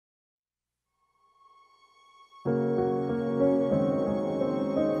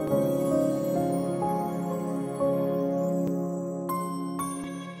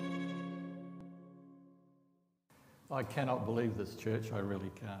I cannot believe this, church. I really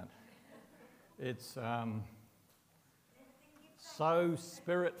can't. It's so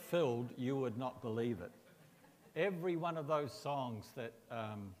spirit-filled, you would not believe it. Every one of those songs that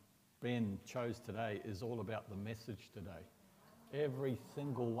Ben chose today is all about the message today. Every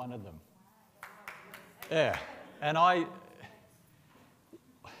single one of them. Yeah, and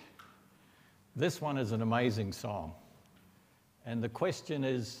this one is an amazing song. And the question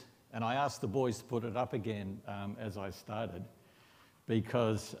is, and I asked the boys to put it up again as I started,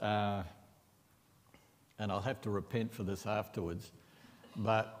 because, and I'll have to repent for this afterwards,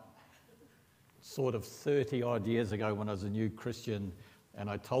 but sort of 30 odd years ago when I was a new Christian, and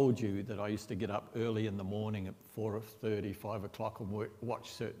I told you that I used to get up early in the morning at 4:30, 5 o'clock and watch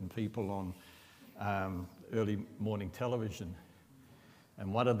certain people on early morning television.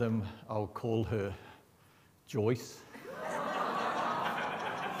 And one of them, I'll call her Joyce.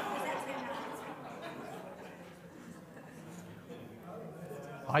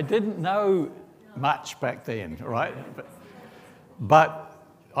 I didn't know much back then, right? But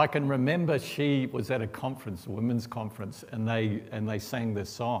I can remember she was at a conference, a women's conference, and they sang this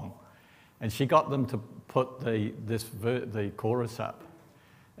song, and she got them to put the chorus up,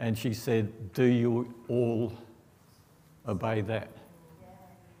 and she said, "Do you all obey that?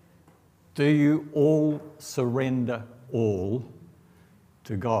 Do you all surrender all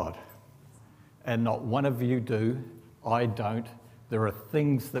to God?" And not one of you do. I don't. There are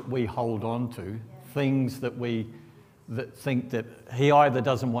things that we hold on to, things that that think that he either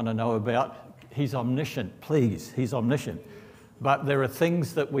doesn't want to know about. He's omniscient, please, he's omniscient. But there are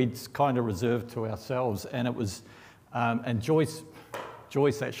things that we kind of reserve to ourselves. And it was, and Joyce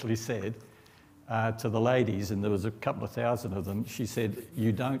actually said to the ladies, and there was a couple of thousand of them, she said,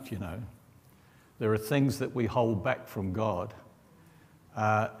 "You don't, you know. There are things that we hold back from God.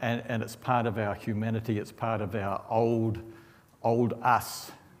 And it's part of our humanity, it's part of our old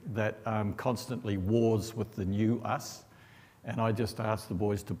us that constantly wars with the new us." And I just asked the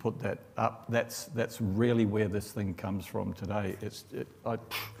boys to put that up. That's really where this thing comes from today.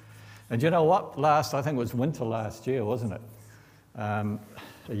 And you know what? I think it was winter last year, wasn't it? A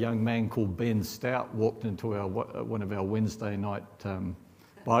young man called Ben Stewart walked into one of our Wednesday night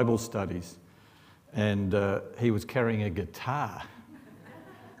Bible studies, and he was carrying a guitar.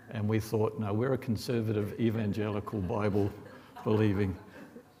 And we thought, no, we're a conservative evangelical Bible believing.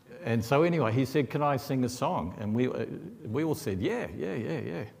 And so anyway, he said, "Can I sing a song?" And we all said, yeah.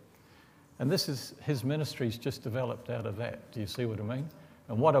 And his ministry's just developed out of that. Do you see what I mean?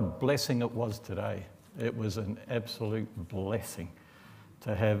 And what a blessing it was today. It was an absolute blessing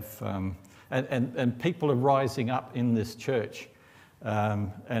to have, and people are rising up in this church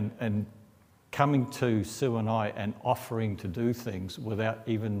and coming to Sue and I and offering to do things without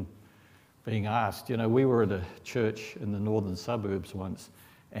even being asked. You know, we were at a church in the northern suburbs once,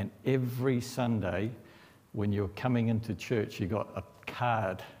 and every Sunday when you're coming into church, you got a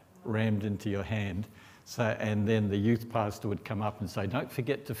card rammed into your hand. And then the youth pastor would come up and say, "Don't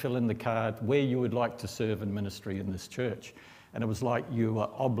forget to fill in the card where you would like to serve in ministry in this church." And it was like you were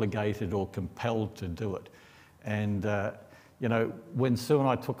obligated or compelled to do it. And, you know, when Sue and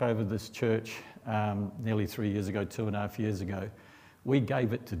I took over this church nearly 3 years ago, 2.5 years ago, we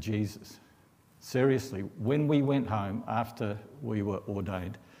gave it to Jesus. Seriously, when we went home after we were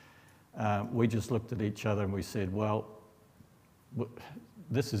ordained, we just looked at each other and we said, well,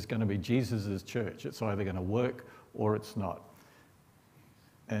 this is going to be Jesus' church. It's either going to work or it's not.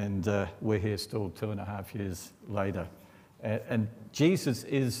 And we're here still 2.5 years later. And Jesus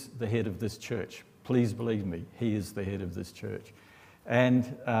is the head of this church. Please believe me, he is the head of this church. And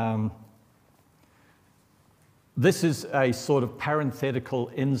this is a sort of parenthetical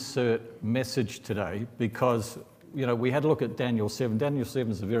insert message today because, you know, we had a look at Daniel 7. Daniel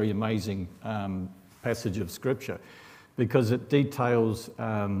 7 is a very amazing passage of scripture because it details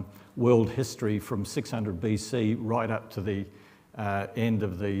world history from 600 BC right up to the end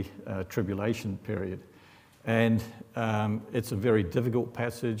of the tribulation period. And it's a very difficult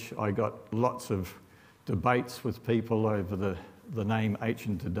passage. I got lots of debates with people over the name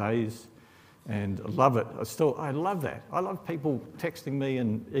Ancient Days. And I love it. I love that. I love people texting me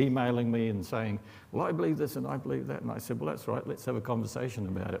and emailing me and saying, "Well, I believe this and I believe that." And I said, "Well, that's right. Let's have a conversation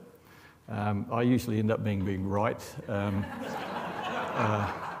about it." I usually end up being right,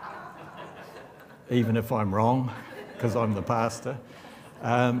 even if I'm wrong, because I'm the pastor.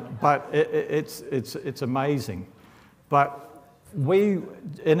 But it's amazing. But we,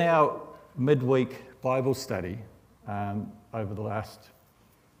 in our midweek Bible study over the last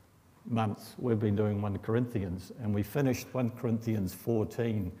months, we've been doing 1 Corinthians, and we finished 1 Corinthians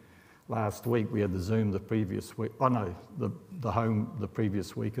 14 last week. We had the Zoom the previous week. Oh no, the home the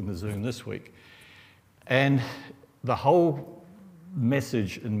previous week and the Zoom this week. And the whole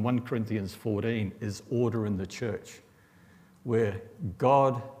message in 1 Corinthians 14 is order in the church, where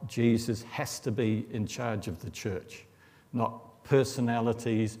God, Jesus, has to be in charge of the church, not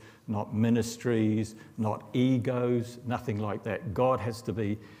personalities, not ministries, not egos, nothing like that. God has to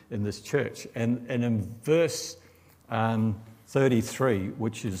be in this church. And in verse 33,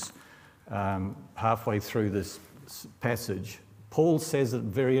 which is halfway through this passage, Paul says a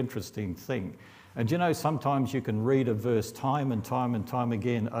very interesting thing. And you know, sometimes you can read a verse time and time and time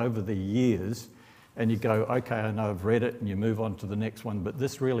again over the years, and you go, okay, I know I've read it, and you move on to the next one, but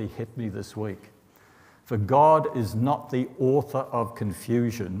this really hit me this week. For God is not the author of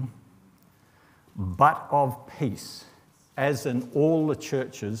confusion, but of peace, as in all the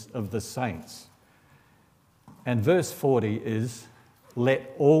churches of the saints. And verse 40 is,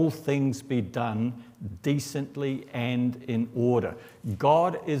 let all things be done decently and in order.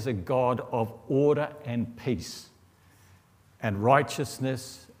 God is a God of order and peace and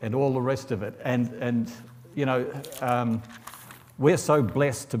righteousness and all the rest of it. And you know, we're so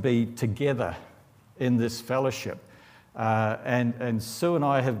blessed to be together in this fellowship. And Sue and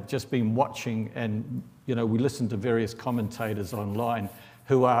I have just been watching, and you know, we listen to various commentators online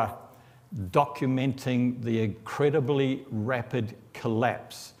who are documenting the incredibly rapid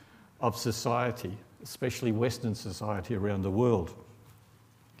collapse of society, especially Western society around the world.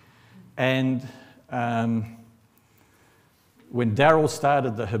 And when Darryl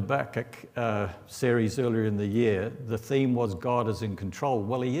started the Habakkuk series earlier in the year, the theme was God is in control.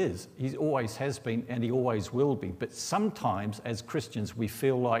 Well, he is. He always has been, and he always will be. But sometimes, as Christians, we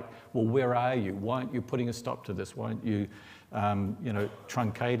feel like, well, where are you? Why aren't you putting a stop to this? Why aren't you, you know,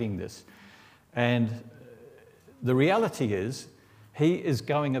 truncating this? And the reality is, he is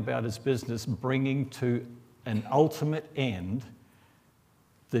going about his business bringing to an ultimate end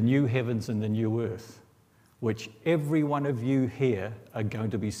the new heavens and the new earth, which every one of you here are going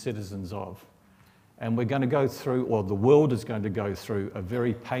to be citizens of. And we're going to go through, or the world is going to go through, a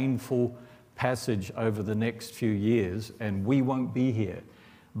very painful passage over the next few years, and we won't be here.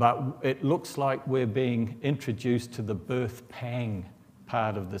 But it looks like we're being introduced to the birth pang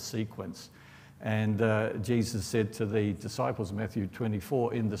part of the sequence. And Jesus said to the disciples, Matthew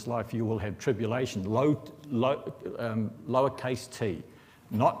 24, in this life you will have tribulation, lowercase t,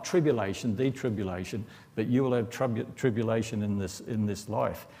 not tribulation, the tribulation, but you will have tribulation in this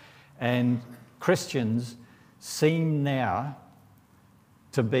life. And Christians seem now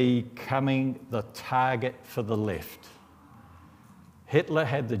to be becoming the target for the left. Hitler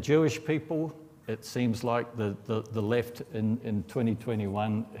had the Jewish people. It seems like the left in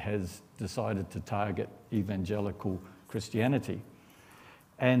 2021 has decided to target evangelical Christianity.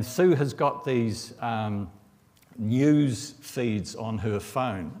 And Sue has got these news feeds on her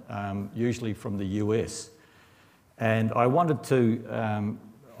phone, usually from the US. And I wanted to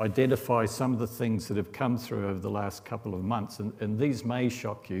identify some of the things that have come through over the last couple of months. And these may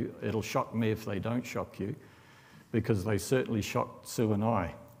shock you. It'll shock me if they don't shock you, because they certainly shocked Sue and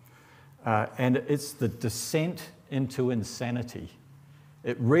I. And it's the descent into insanity.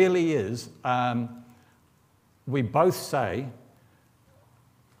 It really is. We both say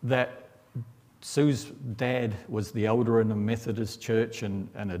that Sue's dad was the elder in a Methodist church and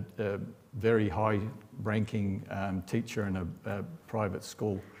a very high-ranking teacher in a private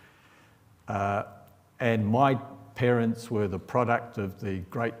school. And my parents were the product of the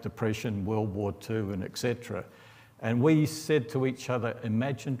Great Depression, World War II, and etc. And we said to each other,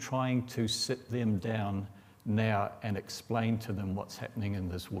 imagine trying to sit them down now and explain to them what's happening in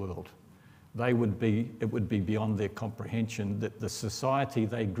this world. It would be beyond their comprehension that the society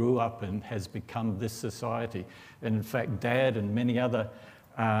they grew up in has become this society. And in fact, Dad and many other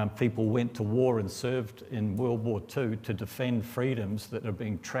people went to war and served in World War II to defend freedoms that are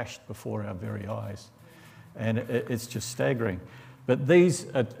being trashed before our very eyes. And it's just staggering. But these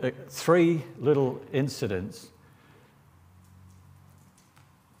are three little incidents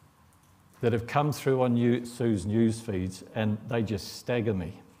that have come through on Sue's news feeds, and they just stagger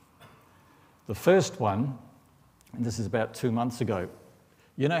me. The first one, and this is about 2 months ago,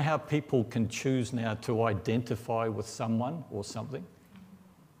 you know how people can choose now to identify with someone or something?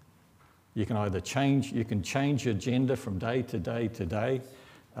 You can either change your gender from day to day to day.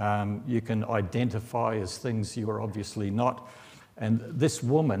 You can identify as things you are obviously not. And this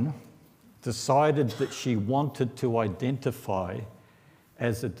woman decided that she wanted to identify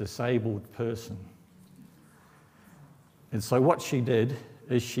as a disabled person. And so what she did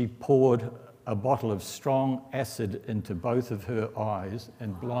is she poured a bottle of strong acid into both of her eyes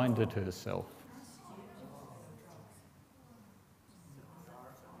and blinded herself.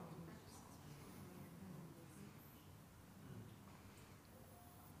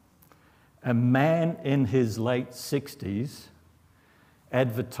 A man in his late 60s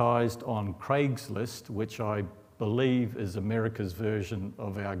advertised on Craigslist, which I believe is America's version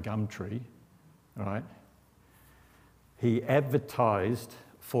of our Gumtree, right? He advertised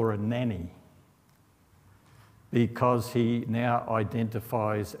for a nanny because he now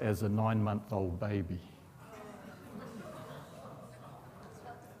identifies as a 9-month-old baby.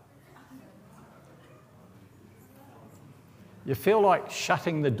 You feel like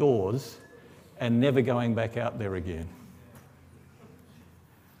shutting the doors and never going back out there again.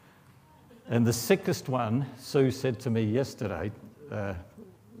 And the sickest one, Sue said to me yesterday, I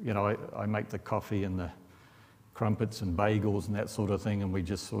make the coffee and the crumpets and bagels and that sort of thing, and we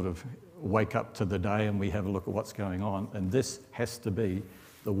just sort of wake up to the day and we have a look at what's going on, and this has to be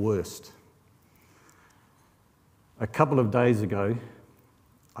the worst. A couple of days ago,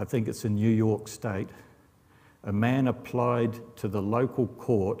 I think it's in New York State, a man applied to the local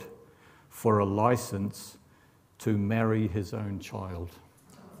court for a license to marry his own child.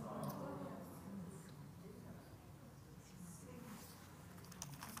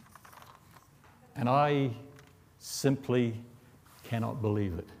 And I simply cannot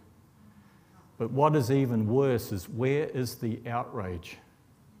believe it. But what is even worse is, where is the outrage?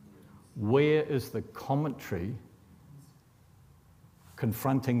 Where is the commentary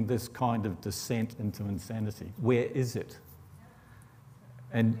confronting this kind of descent into insanity? Where is it?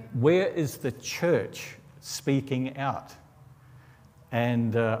 And where is the church speaking out?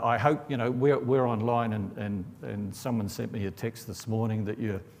 And I hope, we're online, and someone sent me a text this morning that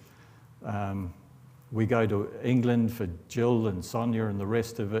we go to England for Jill and Sonia and the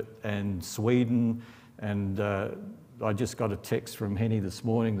rest of it, and Sweden, and I just got a text from Henny this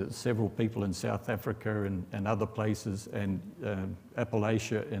morning that several people in South Africa and other places, and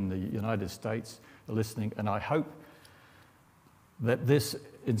Appalachia in the United States are listening, and I hope that this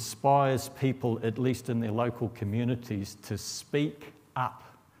inspires people, at least in their local communities, to speak up,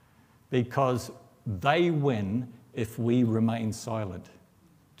 because they win if we remain silent.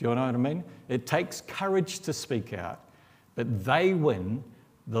 Do you know what I mean? It takes courage to speak out, but they win,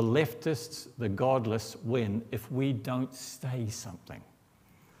 the leftists, the godless win if we don't say something.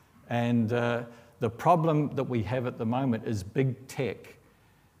 And the problem that we have at the moment is big tech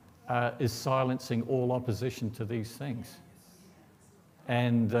is silencing all opposition to these things.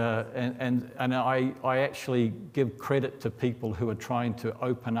 And I actually give credit to people who are trying to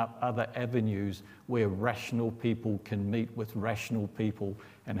open up other avenues where rational people can meet with rational people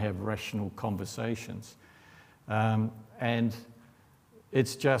and have rational conversations. And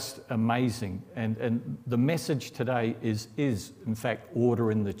it's just amazing. And the message today is in fact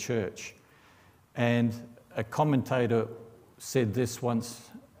order in the church. And a commentator said this once: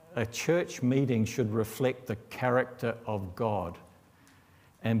 a church meeting should reflect the character of God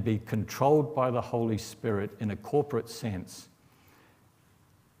and be controlled by the Holy Spirit in a corporate sense,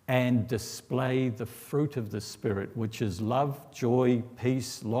 and display the fruit of the Spirit, which is love, joy,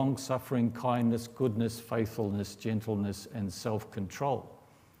 peace, long-suffering, kindness, goodness, faithfulness, gentleness, and self-control.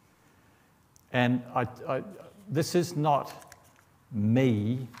 And this is not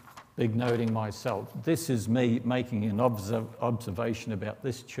me big-noting myself. This is me making an observation about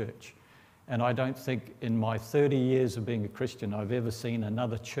this church. And I don't think in my 30 years of being a Christian I've ever seen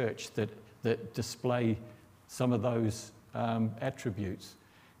another church that display some of those attributes.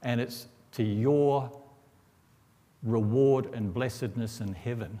 And it's to your reward and blessedness in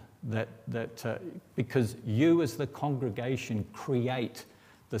heaven that because you as the congregation create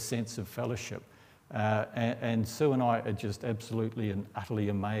the sense of fellowship. And Sue and I are just absolutely and utterly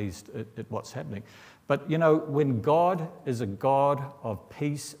amazed at what's happening. But when God is a God of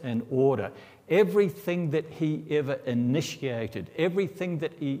peace and order, everything that he ever initiated, everything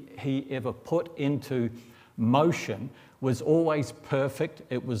that he ever put into motion was always perfect,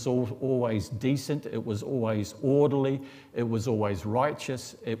 it was always decent, it was always orderly, it was always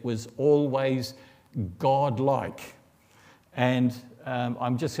righteous, it was always God-like. And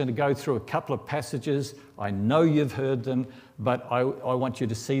I'm just going to go through a couple of passages. I know you've heard them, but I want you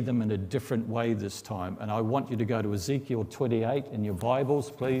to see them in a different way this time. And I want you to go to Ezekiel 28 in your Bibles,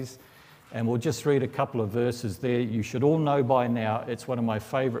 please. And we'll just read a couple of verses there. You should all know by now, it's one of my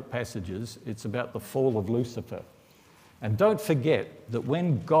favorite passages. It's about the fall of Lucifer. And don't forget that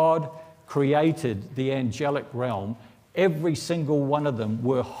when God created the angelic realm, every single one of them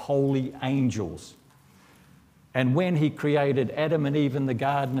were holy angels. And when he created Adam and Eve in the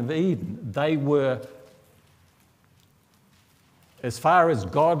Garden of Eden, they were, as far as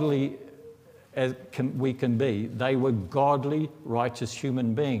godly as we can be, they were godly, righteous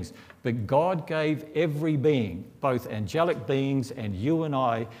human beings. But God gave every being, both angelic beings and you and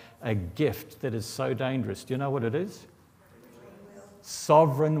I, a gift that is so dangerous. Do you know what it is?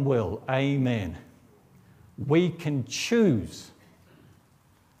 Sovereign will. Amen. We can choose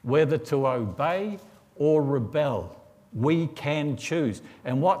whether to obey or rebel. We can choose.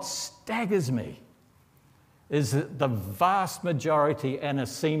 And what staggers me is that the vast majority and a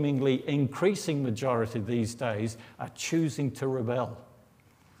seemingly increasing majority these days are choosing to rebel.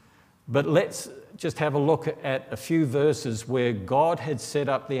 But let's just have a look at a few verses where God had set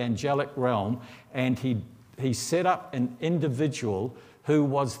up the angelic realm, and he set up an individual who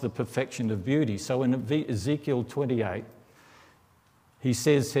was the perfection of beauty. So in Ezekiel 28, he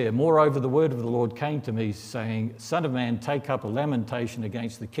says here, "Moreover, the word of the Lord came to me, saying, Son of man, take up a lamentation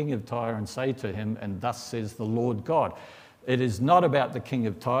against the king of Tyre and say to him, and thus says the Lord God." It is not about the king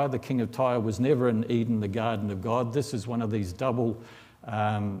of Tyre. The king of Tyre was never in Eden, the garden of God. This is one of these double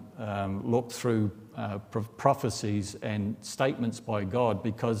look-through prophecies and statements by God,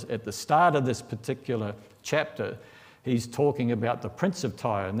 because at the start of this particular chapter, he's talking about the Prince of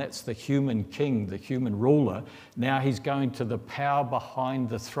Tyre, and that's the human king, the human ruler. Now he's going to the power behind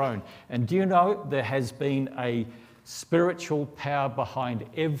the throne. And do you know there has been a spiritual power behind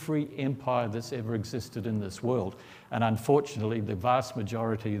every empire that's ever existed in this world? And unfortunately, the vast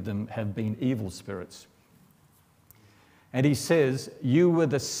majority of them have been evil spirits. And he says, "You were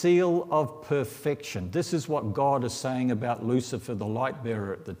the seal of perfection." This is what God is saying about Lucifer, the light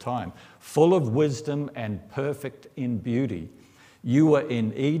bearer at the time. "Full of wisdom and perfect in beauty. You were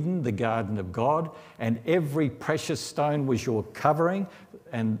in Eden, the garden of God, and every precious stone was your covering."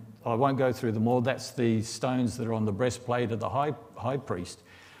 And I won't go through them all. That's the stones that are on the breastplate of the high priest.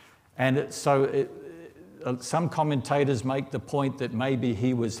 And some commentators make the point that maybe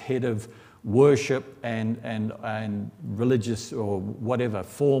he was head of worship and religious or whatever,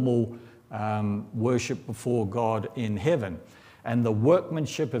 formal worship before God in heaven. "And the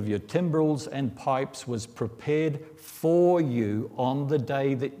workmanship of your timbrels and pipes was prepared for you on the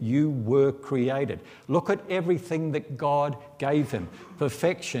day that you were created." Look at everything that God gave him.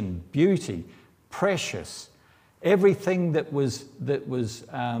 Perfection, beauty, precious. Everything that was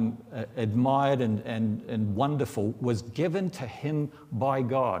admired and wonderful was given to him by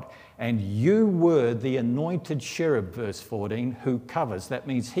God. "And you were the anointed cherub," verse 14, "who covers." That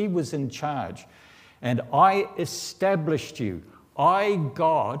means he was in charge. "And I established you." I,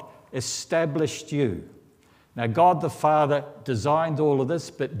 God, established you. Now, God the Father designed all of this,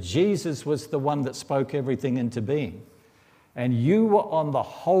 but Jesus was the one that spoke everything into being. "And you were on the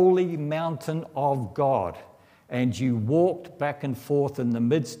holy mountain of God, and you walked back and forth in the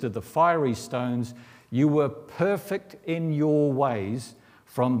midst of the fiery stones. You were perfect in your ways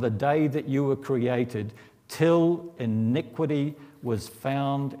from the day that you were created till iniquity was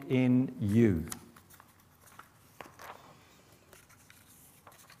found in you."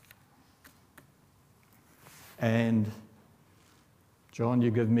 And John,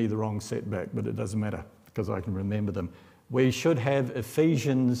 you give me the wrong setback, but it doesn't matter because I can remember them. We should have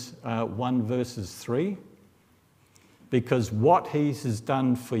Ephesians 1 verses 3. Because what he has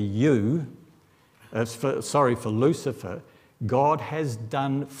done for you, for Lucifer, God has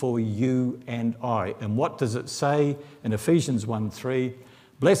done for you and I. And what does it say in Ephesians 1:3?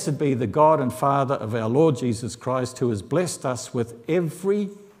 "Blessed be the God and Father of our Lord Jesus Christ, who has blessed us with every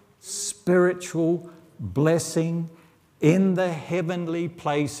spiritual blessing in the heavenly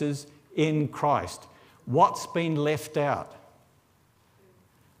places in Christ." What's been left out?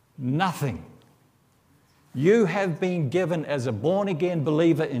 Nothing. You have been given, as a born-again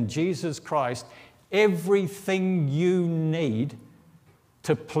believer in Jesus Christ, everything you need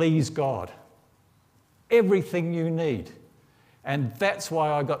to please God. Everything you need. And that's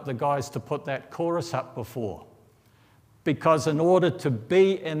why I got the guys to put that chorus up before. Because in order to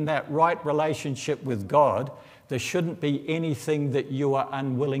be in that right relationship with God, there shouldn't be anything that you are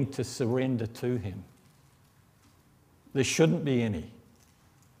unwilling to surrender to him. There shouldn't be any.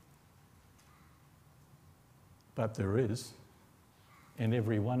 But there is in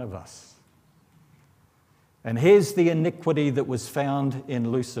every one of us. And here's the iniquity that was found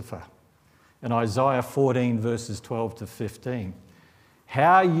in Lucifer in Isaiah 14 verses 12 to 15.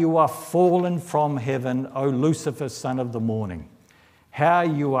 "How you are fallen from heaven, O Lucifer, son of the morning. How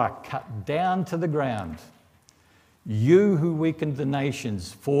you are cut down to the ground, you who weakened the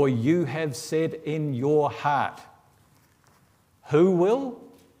nations, for you have said in your heart." Who will?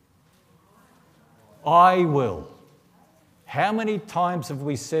 I will. How many times have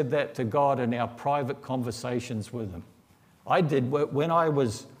we said that to God in our private conversations with Him? I did when I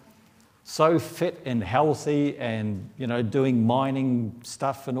was so fit and healthy and, doing mining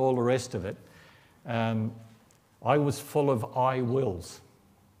stuff and all the rest of it. I was full of I wills.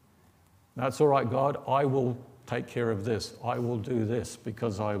 That's all right, God, I will take care of this. I will do this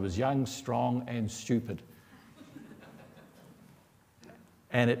because I was young, strong, and stupid.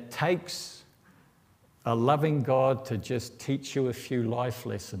 And it takes a loving God to just teach you a few life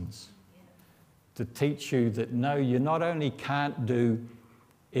lessons, to teach you that no, you not only can't do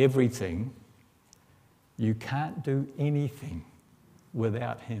everything, you can't do anything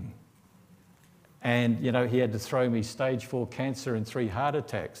without Him. And, He had to throw me stage 4 cancer and 3 heart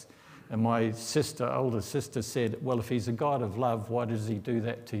attacks. And my older sister said, well, if He's a God of love, why does He do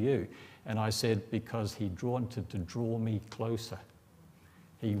that to you? And I said, because He wanted to draw me closer.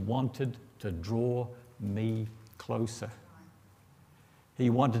 He wanted to draw me closer. He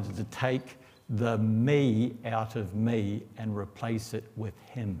wanted to take the me out of me and replace it with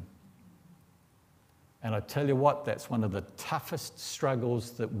Him. And I tell you what, that's one of the toughest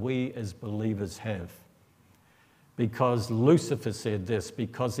struggles that we as believers have. Because Lucifer said this,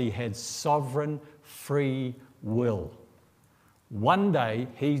 because he had sovereign free will. One day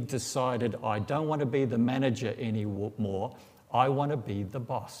he decided, I don't want to be the manager anymore, I want to be the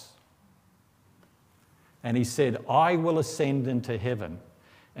boss. And he said, I will ascend into heaven,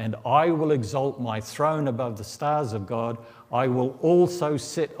 and I will exalt my throne above the stars of God. I will also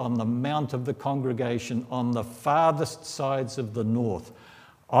sit on the mount of the congregation on the farthest sides of the north.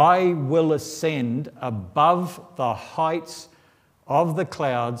 I will ascend above the heights of the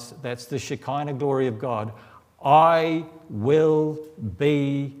clouds. That's the Shekinah glory of God. I will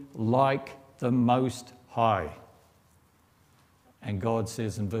be like the Most High. And God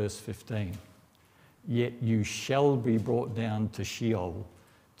says in verse 15, yet you shall be brought down to Sheol,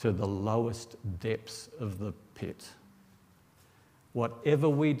 to the lowest depths of the pit. Whatever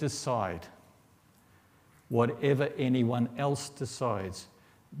we decide, whatever anyone else decides,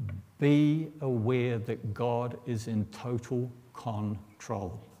 be aware that God is in total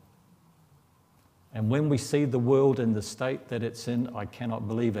control. And when we see the world in the state that it's in, I cannot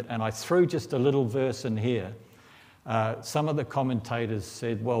believe it. And I threw just a little verse in here. Some of the commentators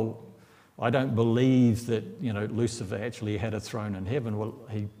said, well, I don't believe that, Lucifer actually had a throne in heaven. Well,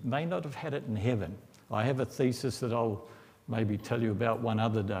 he may not have had it in heaven. I have a thesis that I'll maybe tell you about one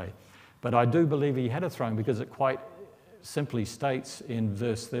other day. But I do believe he had a throne because it quite simply states in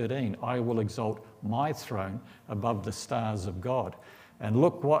verse 13, I will exalt my throne above the stars of God. And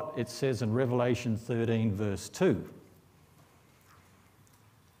look what it says in Revelation 13, verse 2.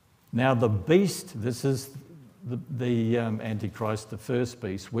 Now the beast, this is the Antichrist, the first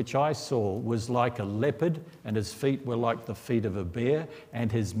beast, which I saw, was like a leopard, and his feet were like the feet of a bear,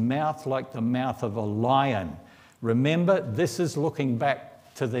 and his mouth like the mouth of a lion. Remember, this is looking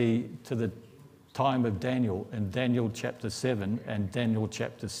back to the time of Daniel in Daniel chapter 7 and Daniel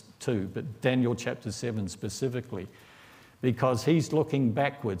chapter 2, but Daniel chapter 7 specifically, because he's looking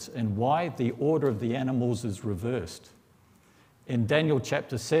backwards. And why? The order of the animals is reversed. In Daniel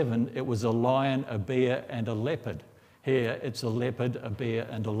chapter 7, it was a lion, a bear, and a leopard. Here, it's a leopard, a bear,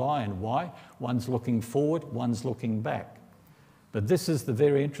 and a lion. Why? One's looking forward, one's looking back. But this is the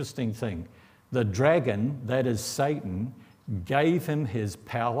very interesting thing. The dragon, that is Satan, gave him his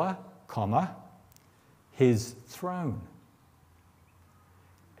power, his throne,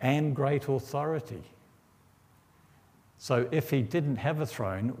 and great authority. So if he didn't have a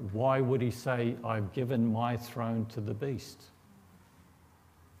throne, why would he say, I've given my throne to the beast?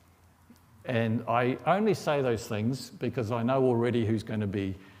 And I only say those things because I know already who's going to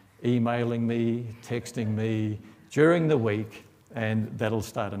be emailing me, texting me during the week, and that'll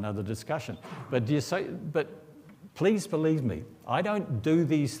start another discussion. But please believe me, I don't do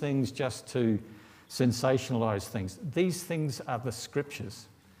these things just to sensationalize things. These things are the scriptures.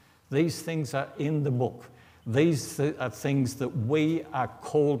 These things are in the book. These are things that we are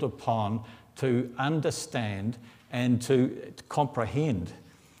called upon to understand and to comprehend.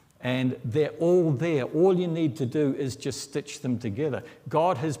 And they're all there. All you need to do is just stitch them together.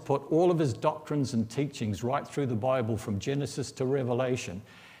 God has put all of his doctrines and teachings right through the Bible from Genesis to Revelation.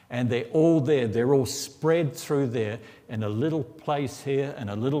 And they're all there. They're all spread through there in a little place here and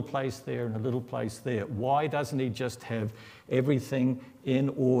a little place there and a little place there. Why doesn't he just have everything in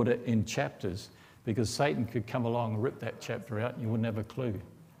order in chapters? Because Satan could come along and rip that chapter out and you wouldn't have a clue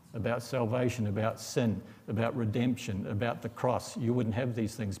about salvation, about sin, about redemption, about the cross. You wouldn't have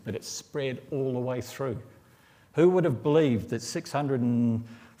these things, but it's spread all the way through. Who would have believed that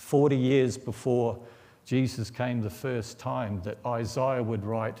 40 years before Jesus came the first time, that Isaiah would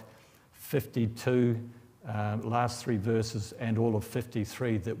write 52, last 3 verses, and all of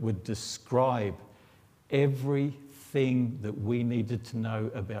 53 that would describe everything that we needed to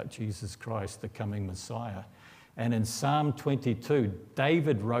know about Jesus Christ, the coming Messiah. And in Psalm 22,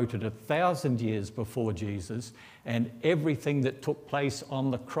 David wrote it 1,000 years before Jesus, and everything that took place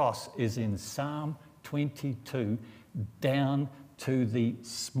on the cross is in Psalm 22, down to the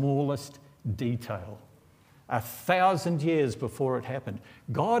smallest detail. 1,000 years before it happened.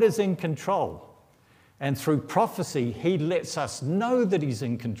 God is in control. And through prophecy, he lets us know that he's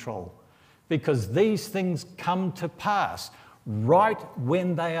in control, because these things come to pass right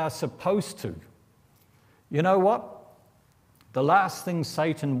when they are supposed to. You know what? The last thing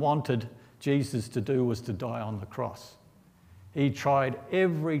Satan wanted Jesus to do was to die on the cross. He tried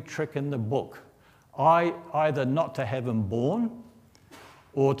every trick in the book, either not to have him born,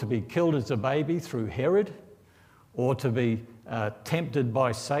 or to be killed as a baby through Herod, or to be tempted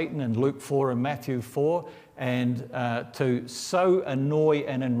by Satan in Luke 4 and Matthew 4, and to so annoy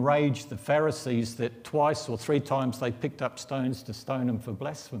and enrage the Pharisees that 2 or 3 times they picked up stones to stone him for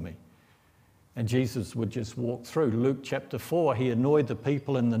blasphemy. And Jesus would just walk through. Luke chapter 4, he annoyed the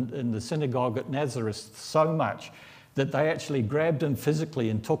people in the synagogue at Nazareth so much that they actually grabbed him physically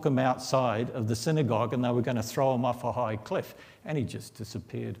and took him outside of the synagogue, and they were going to throw him off a high cliff, and he just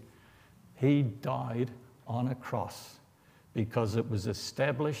disappeared. He died on a cross because it was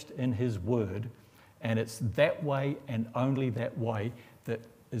established in his word, and it's that way and only that way that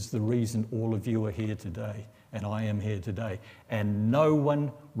is the reason all of you are here today, and I am here today. And no one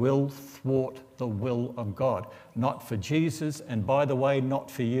will thwart the will of God. Not for Jesus, and by the way,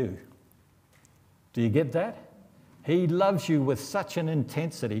 not for you. Do you get that? He loves you with such an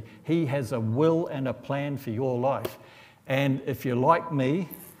intensity. He has a will and a plan for your life. And if you're like me,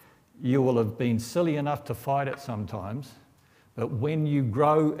 you will have been silly enough to fight it sometimes. But when you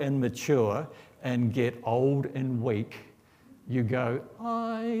grow and mature and get old and weak, you go,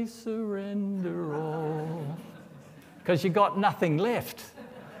 I surrender all. Because you got nothing left.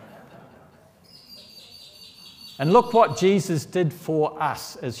 And look what Jesus did for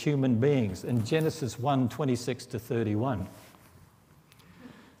us as human beings in Genesis 1:26-31.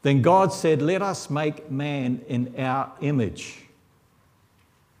 Then God said, let us make man in our image,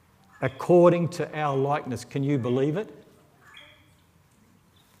 according to our likeness. Can you believe it?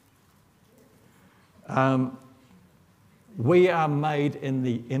 We are made in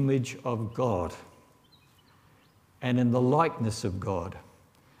the image of God and in the likeness of God.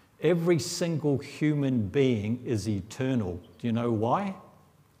 Every single human being is eternal. Do you know why?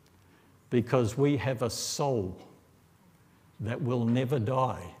 Because we have a soul that will never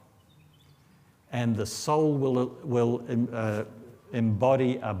die. And the soul will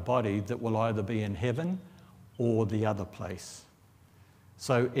embody a body that will either be in heaven or the other place.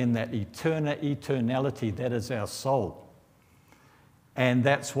 So in that eternality, that is our soul. And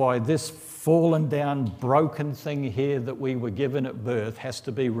that's why this fallen down, broken thing here that we were given at birth has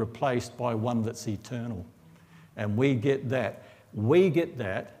to be replaced by one that's eternal. And we get that. We get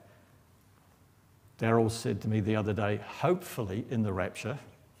that, Daryl said to me the other day, hopefully in the rapture.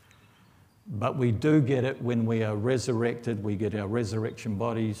 But we do get it when we are resurrected. We get our resurrection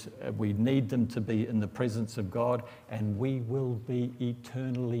bodies. We need them to be in the presence of God, and we will be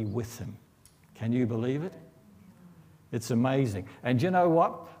eternally with him. Can you believe it? It's amazing. And you know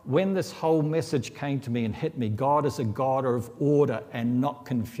what? When this whole message came to me and hit me, God is a God of order and not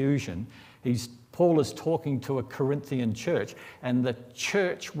confusion. Paul is talking to a Corinthian church, and the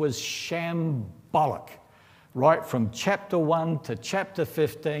church was shambolic, right from chapter 1 to chapter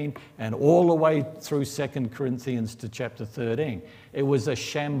 15 and all the way through 2 Corinthians to chapter 13. It was a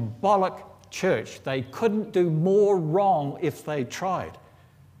shambolic church. They couldn't do more wrong if they tried.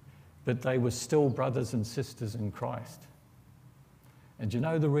 But they were still brothers and sisters in Christ. And you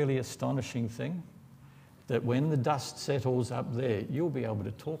know the really astonishing thing? That when the dust settles up there, you'll be able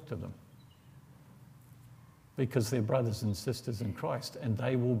to talk to them. Because they're brothers and sisters in Christ, and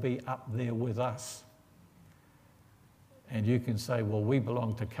they will be up there with us. And you can say, well, we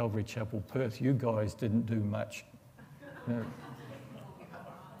belong to Calvary Chapel, Perth. You guys didn't do much. No.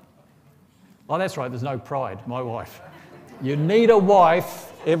 Oh, that's right, there's no pride, my wife. You need a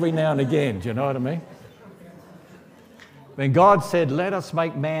wife every now and again, do you know what I mean? When God said, let us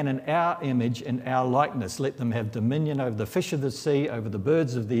make man in our image and our likeness, let them have dominion over the fish of the sea, over the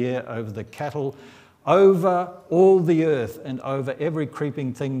birds of the air, over the cattle, over all the earth, and over every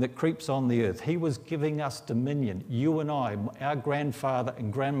creeping thing that creeps on the earth. He was giving us dominion. You and I, our grandfather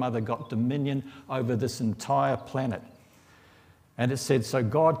and grandmother got dominion over this entire planet. And it said, so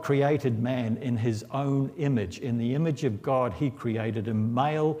God created man in his own image. In the image of God, he created him,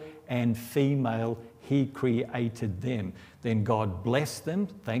 male and female, he created them. Then God blessed them,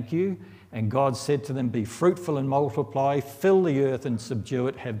 thank you. And God said to them, be fruitful and multiply, fill the earth and subdue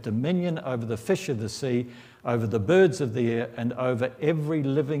it, have dominion over the fish of the sea, over the birds of the air, and over every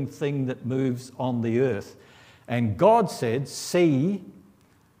living thing that moves on the earth. And God said, see,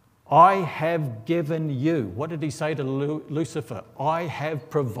 I have given you. What did he say to Lucifer? I have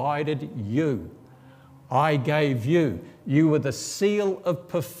provided you. I gave you. You were the seal of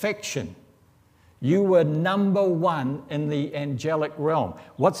perfection. You were number one in the angelic realm.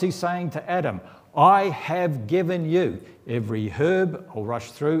 What's he saying to Adam? I have given you every herb, I'll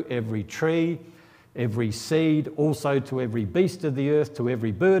rush through, every tree, every seed, also to every beast of the earth, to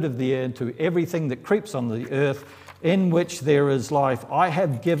every bird of the air, and to everything that creeps on the earth, in which there is life. I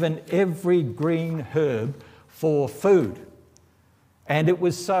have given every green herb for food. And it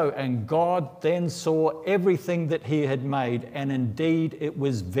was so. And God then saw everything that he had made, and indeed it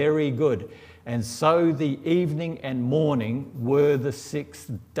was very good. And so the evening and morning were the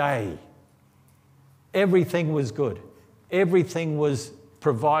sixth day. Everything was good. Everything was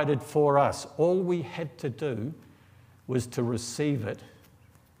provided for us. All we had to do was to receive it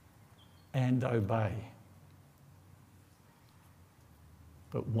and obey.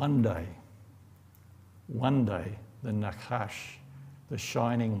 But one day, the Nachash, the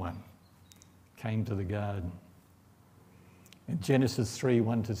shining one, came to the garden. In Genesis 3,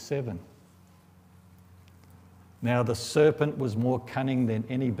 1-7. Now the serpent was more cunning than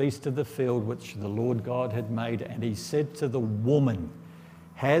any beast of the field which the Lord God had made, and he said to the woman,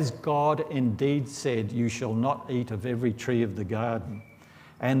 has God indeed said, you shall not eat of every tree of the garden?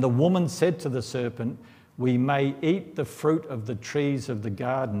 And the woman said to the serpent, we may eat the fruit of the trees of the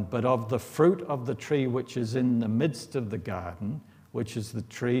garden, but of the fruit of the tree which is in the midst of the garden, which is the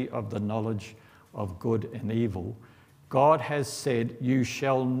tree of the knowledge of good and evil, God has said, you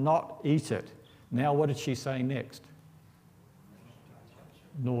shall not eat it. Now, what did she say next?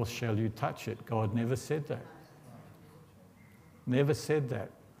 Nor shall you touch it. God never said that. Never said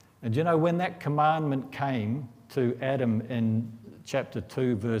that. And you know, when that commandment came to Adam in chapter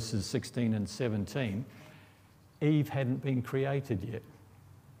 2, verses 16 and 17, Eve hadn't been created yet.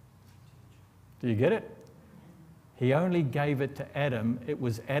 Do you get it? He only gave it to Adam. It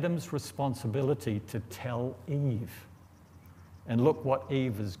was Adam's responsibility to tell Eve. And look what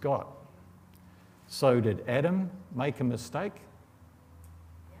Eve has got. So did Adam make a mistake?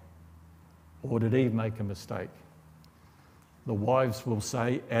 Or did Eve make a mistake? The wives will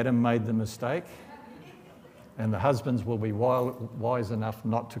say Adam made the mistake, and the husbands will be wise enough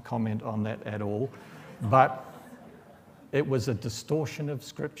not to comment on that at all. But it was a distortion of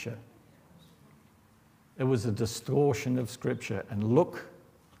Scripture. It was a distortion of Scripture. And look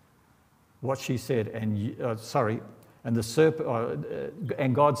what she said. And the serpent,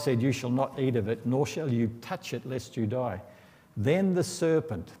 and God said, you shall not eat of it, nor shall you touch it, lest you die. Then the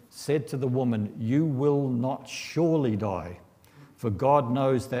serpent said to the woman, you will not surely die, for God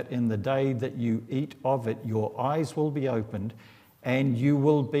knows that in the day that you eat of it, your eyes will be opened, and you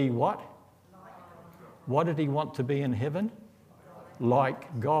will be what? What did he want to be in heaven?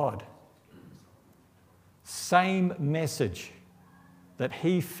 Like God. Same message that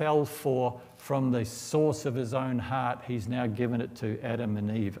he fell for from the source of his own heart, he's now given it to Adam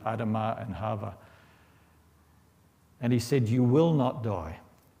and Eve, Adamah and Hava. And he said, you will not die,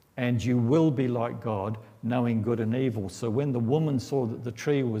 and you will be like God, knowing good and evil. So when the woman saw that the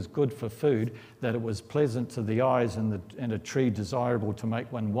tree was good for food, that it was pleasant to the eyes, and a tree desirable to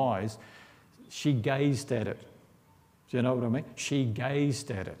make one wise, she gazed at it. Do you know what I mean? She gazed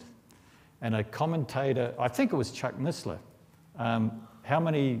at it. And a commentator, I think it was Chuck Missler, how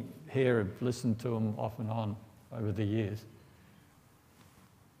many here have listened to him off and on over the years?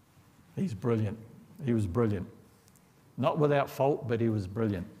 He's brilliant. He was brilliant. Not without fault, but he was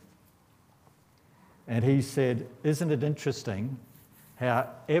brilliant. And he said, isn't it interesting how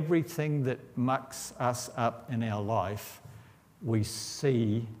everything that mucks us up in our life, we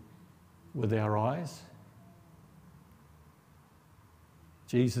see with our eyes?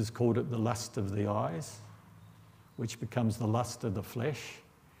 Jesus called it the lust of the eyes, which becomes the lust of the flesh.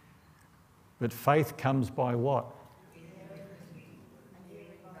 But faith comes by what?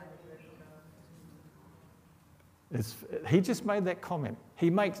 He just made that comment.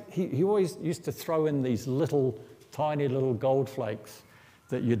 He always used to throw in these tiny little gold flakes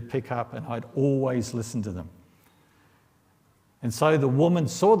that you'd pick up, and I'd always listen to them. And so the woman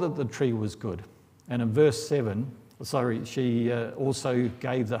saw that the tree was good. And in verse 7, she also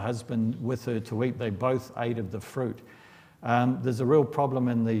gave the husband with her to eat. They both ate of the fruit. There's a real problem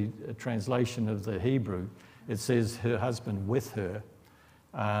in the translation of the Hebrew. It says her husband with her.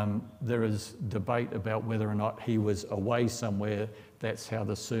 There is debate about whether or not he was away somewhere. That's how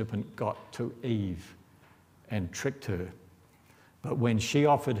the serpent got to Eve and tricked her. But when she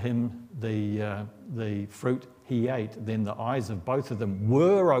offered him the fruit he ate, then the eyes of both of them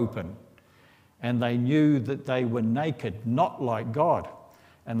were open, and they knew that they were naked, not like God.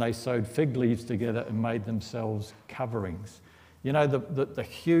 And they sewed fig leaves together and made themselves coverings. You know, the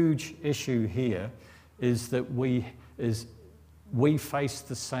huge issue here is that we face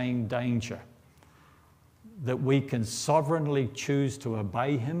the same danger, that we can sovereignly choose to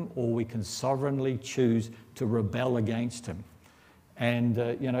obey him, or we can sovereignly choose to rebel against him. And,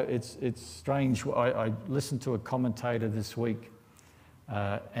 you know, it's strange. I listened to a commentator this week,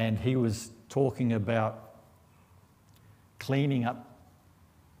 and he was talking about cleaning up,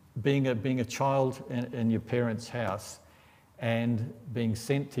 being a child in your parents' house and being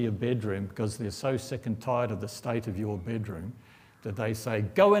sent to your bedroom because they're so sick and tired of the state of your bedroom that they say,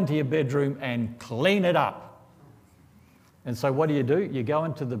 go into your bedroom and clean it up. And so what do? You go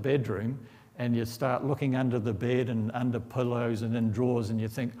into the bedroom and you start looking under the bed and under pillows and in drawers, and you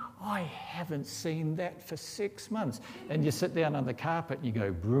think, I haven't seen that for 6 months. And you sit down on the carpet and you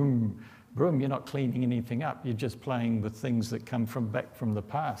go, broom, broom. You're not cleaning anything up. You're just playing with things that come back from the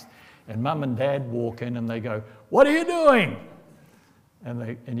past. And mum and dad walk in and they go, what are you doing?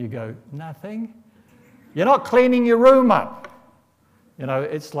 And you go, nothing. You're not cleaning your room up. You know,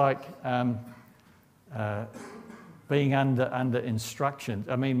 it's like being under instruction.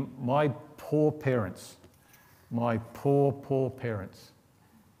 I mean, my poor parents, my poor parents,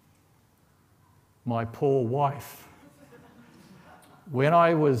 my poor wife. When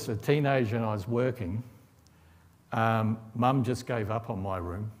I was a teenager and I was working, Mum just gave up on my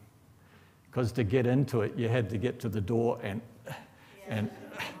room because to get into it, you had to get to the door and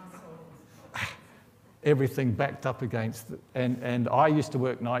everything backed up against it. And I used to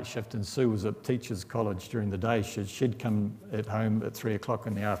work night shift, and Sue was at teachers' college during the day. She'd come at home at 3 o'clock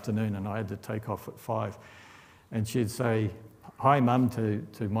in the afternoon, and I had to take off at 5. And she'd say, hi, Mum,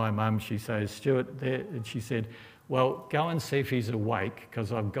 to my mum. She says, Stewart there. And she said, well, go and see if he's awake,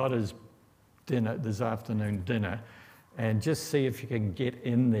 because I've got his dinner, this afternoon dinner, and just see if you can get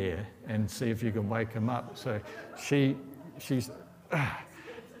in there and see if you can wake him up. So she's...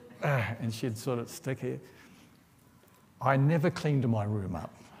 and she'd sort of stick here. I never cleaned my room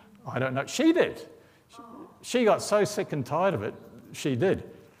up. I don't know. She did. She got so sick and tired of it, she did.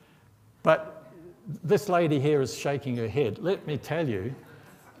 But this lady here is shaking her head. Let me tell you,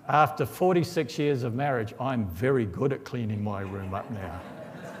 after 46 years of marriage, I'm very good at cleaning my room up now.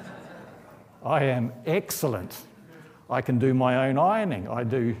 I am excellent. I can do my own ironing. I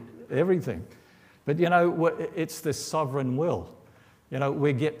do everything. But, you know, it's this sovereign will. You know,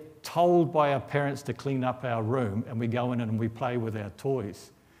 we get told by our parents to clean up our room, and we go in and we play with our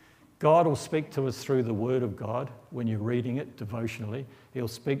toys. God will speak to us through the Word of God when you're reading it devotionally. He'll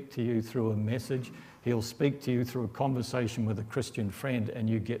speak to you through a message. He'll speak to you through a conversation with a Christian friend, and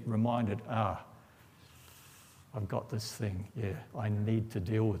you get reminded, I've got this thing. Yeah, I need to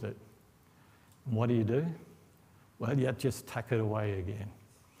deal with it. And what do? Well, you just tuck it away again.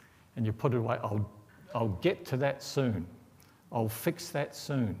 And you put it away. I'll get to that soon. I'll fix that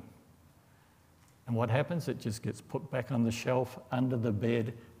soon. And what happens? It just gets put back on the shelf, under the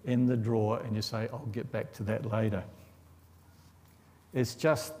bed, in the drawer, and you say, I'll get back to that later. It's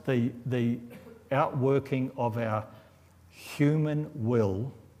just the outworking of our human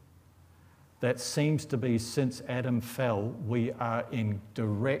will that seems to be, since Adam fell, we are in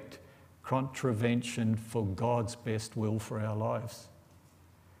direct contravention for God's best will for our lives.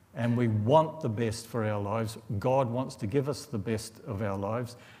 And we want the best for our lives. God wants to give us the best of our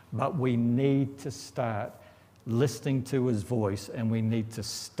lives, but we need to start listening to his voice, and we need to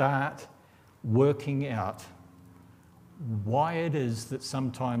start working out why it is that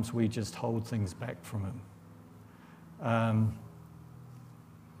sometimes we just hold things back from him.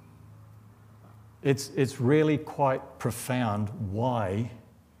 It's really quite profound why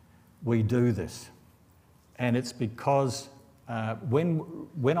we do this. And it's because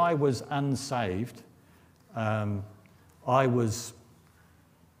when I was unsaved, I was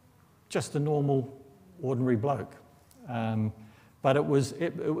just a normal, ordinary bloke. But it was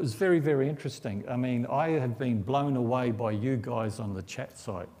very, very interesting. I mean, I have been blown away by you guys on the chat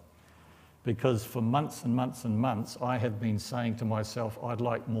site, because for months and months and months, I have been saying to myself, I'd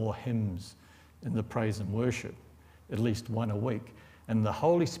like more hymns in the praise and worship, at least one a week. And the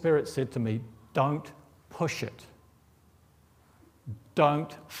Holy Spirit said to me, don't push it.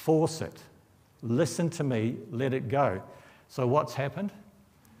 Don't force it. Listen to me, let it go. So what's happened?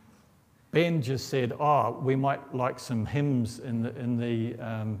 Ben just said, oh, we might like some hymns in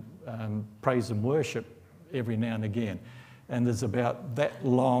the praise and worship every now and again. And there's about that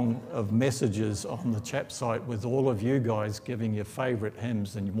long of messages on the chat site with all of you guys giving your favourite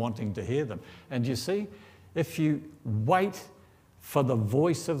hymns and wanting to hear them. And you see, if you wait for the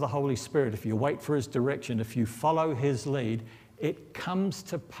voice of the Holy Spirit, if you wait for his direction, if you follow his lead, it comes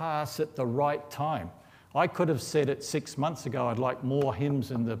to pass at the right time. I could have said it 6 months ago, I'd like more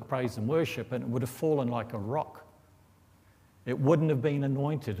hymns in the praise and worship, and it would have fallen like a rock. It wouldn't have been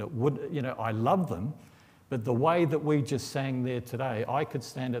anointed. It would, you know, I love them, but the way that we just sang there today, I could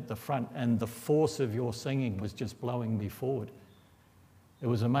stand at the front and the force of your singing was just blowing me forward. It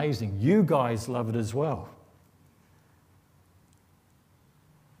was amazing. You guys love it as well.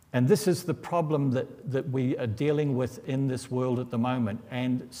 And this is the problem that we are dealing with in this world at the moment.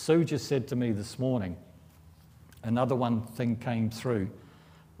 And Sue just said to me this morning, another one thing came through,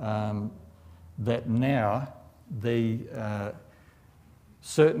 that now the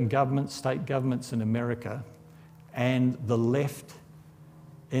certain governments, state governments in America, and the left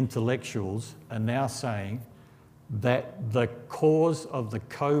intellectuals are now saying that the cause of the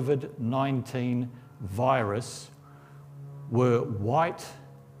COVID-19 virus were white,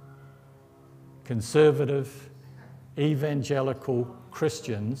 conservative, evangelical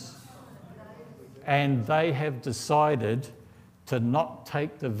Christians, and they have decided to not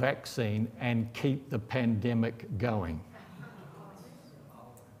take the vaccine and keep the pandemic going.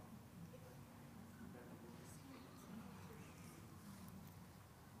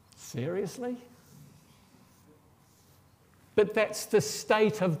 Seriously? But that's the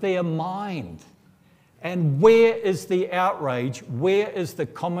state of their mind. And where is the outrage? Where is the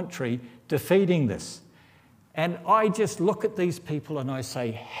commentary defeating this? And I just look at these people and I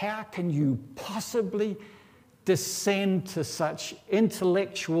say, how can you possibly descend to such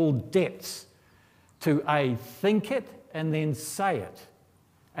intellectual depths to A, think it and then say it,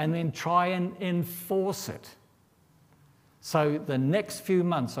 and then try and enforce it? So the next few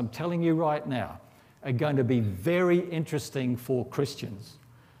months, I'm telling you right now, are going to be very interesting for Christians.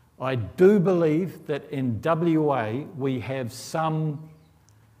 I do believe that in WA we have some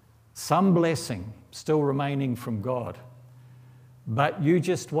blessing still remaining from God. But you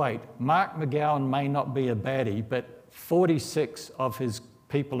just wait. Mark McGowan may not be a baddie, but 46 of his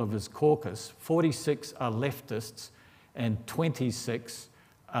people of his caucus, 46 are leftists and 26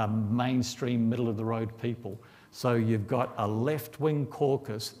 are mainstream middle-of-the-road people. So you've got a left-wing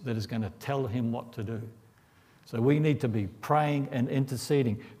caucus that is going to tell him what to do. So we need to be praying and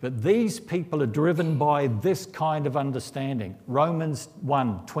interceding. But these people are driven by this kind of understanding. Romans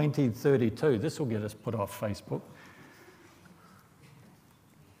 1, 20, 32. This will get us put off Facebook.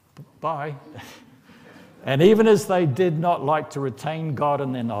 Bye. And even as they did not like to retain God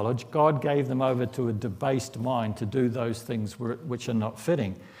in their knowledge, God gave them over to a debased mind to do those things which are not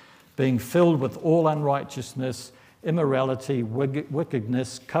fitting, being filled with all unrighteousness, immorality,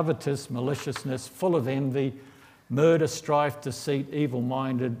 wickedness, covetous, maliciousness, full of envy, murder, strife, deceit,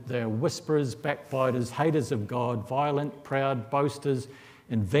 evil-minded. They are whisperers, backbiters, haters of God, violent, proud, boasters,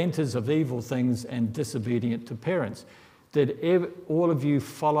 inventors of evil things, and disobedient to parents. Did all of you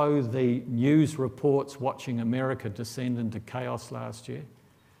follow the news reports watching America descend into chaos last year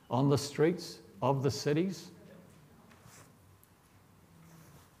on the streets of the cities?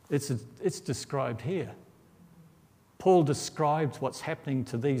 It's described here. Paul described what's happening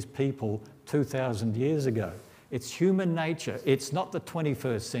to these people 2,000 years ago. It's human nature. It's not the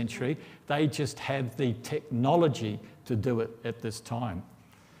 21st century. They just have the technology to do it at this time.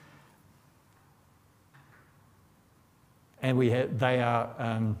 And they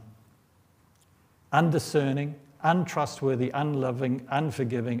are undiscerning, untrustworthy, unloving,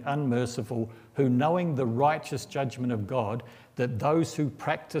 unforgiving, unmerciful, who, knowing the righteous judgment of God, that those who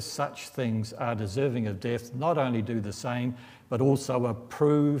practice such things are deserving of death, not only do the same, but also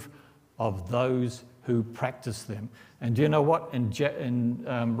approve of those who practice them. And do you know what? In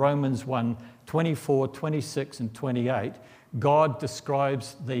Romans 1, 24, 26 and 28, God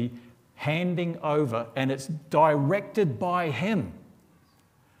describes the handing over, and it's directed by him.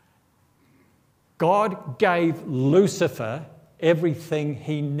 God gave Lucifer everything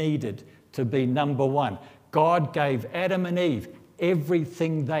he needed to be number one. God gave Adam and Eve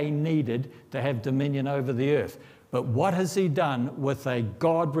everything they needed to have dominion over the earth. But what has he done with a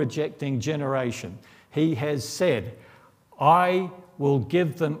God-rejecting generation? He has said, I will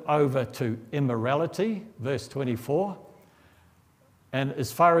give them over to immorality, verse 24. And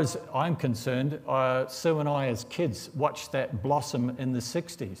as far as I'm concerned, Sue and I as kids watched that blossom in the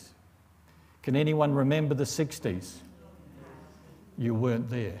 60s. Can anyone remember the 60s? you weren't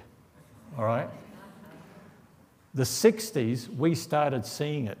there, all right? The 60s, we started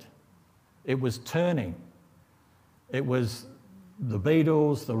seeing it. It was turning. It was the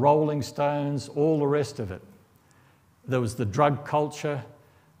Beatles, the Rolling Stones, all the rest of it. There was the drug culture.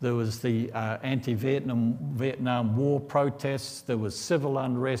 There was the Vietnam War protests. There was civil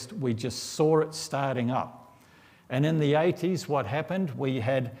unrest. We just saw it starting up. And in the 80s, what happened? We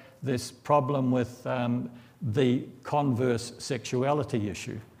had this problem with the converse sexuality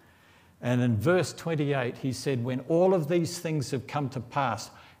issue. And in verse 28, he said, when all of these things have come to pass,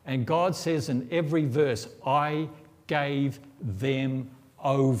 and God says in every verse, I gave them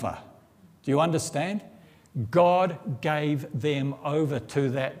over. Do you understand? God gave them over to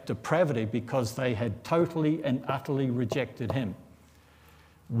that depravity because they had totally and utterly rejected him.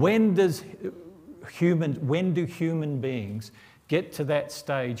 When do human beings get to that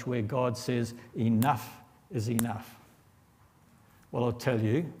stage where God says, enough is enough? Well, I'll tell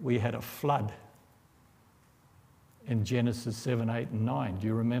you, we had a flood in Genesis 7, 8, and 9. Do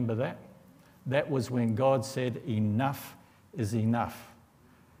you remember that? That was when God said, enough is enough.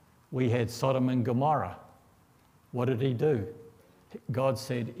 We had Sodom and Gomorrah. What did he do? God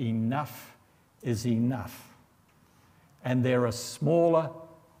said, enough is enough. And there are smaller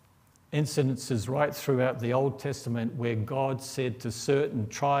incidences right throughout the Old Testament where God said to certain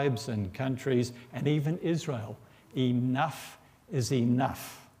tribes and countries, and even Israel, enough is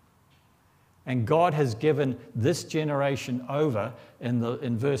enough. And God has given this generation over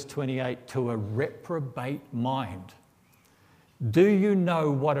in verse 28 to a reprobate mind. Do you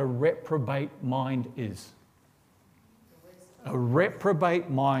know what a reprobate mind is? A reprobate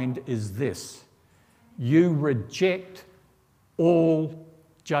mind is this: you reject all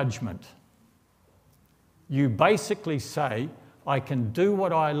judgment. You basically say, I can do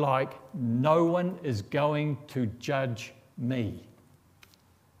what I like, no one is going to judge me.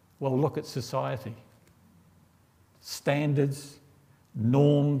 Well, look at society. Standards,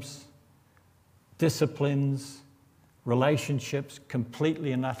 norms, disciplines, relationships,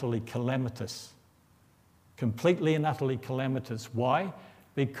 completely and utterly calamitous. Completely and utterly calamitous. Why?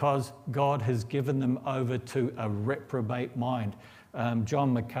 Because God has given them over to a reprobate mind.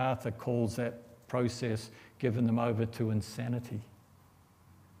 John MacArthur calls that process given them over to insanity.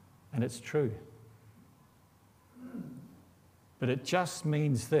 And it's true. But it just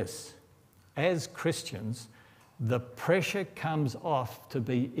means this: as Christians, the pressure comes off to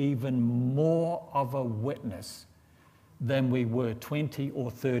be even more of a witness than we were 20 or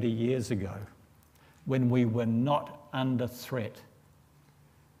 30 years ago, when we were not under threat.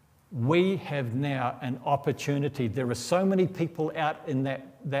 We have now an opportunity. There are so many people out in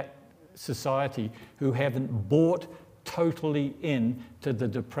that society who haven't bought totally in to the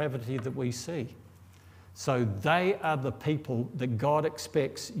depravity that we see. So they are the people that God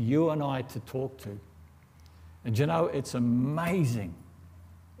expects you and I to talk to. And you know, it's amazing.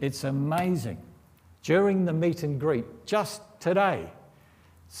 It's amazing. During the meet and greet, just today,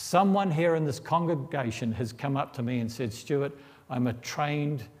 someone here in this congregation has come up to me and said, Stewart, I'm a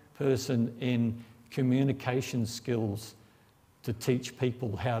trained person in communication skills to teach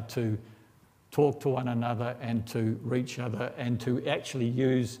people how to talk to one another and to reach other and to actually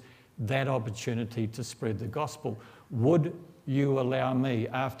use that opportunity to spread the gospel. Would you allow me,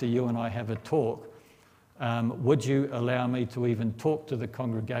 after you and I have a talk, would you allow me to even talk to the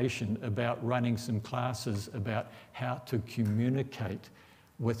congregation about running some classes about how to communicate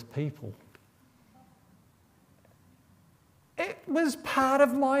with people? It was part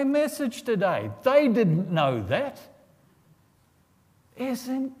of my message today. They didn't know that.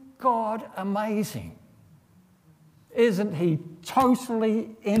 Isn't God amazing? Isn't he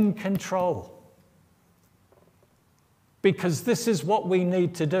totally in control? Because this is what we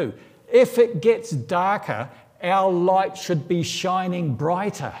need to do. If it gets darker, our light should be shining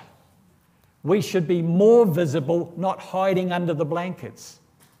brighter. We should be more visible, not hiding under the blankets.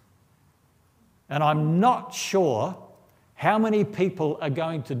 And I'm not sure how many people are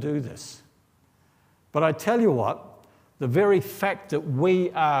going to do this. But I tell you what, the very fact that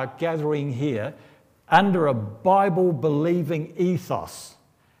we are gathering here under a Bible-believing ethos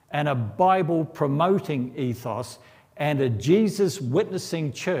and a Bible-promoting ethos and a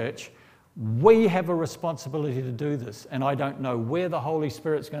Jesus-witnessing church, we have a responsibility to do this. And I don't know where the Holy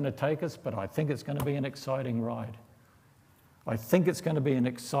Spirit's going to take us, but I think it's going to be an exciting ride. I think it's going to be an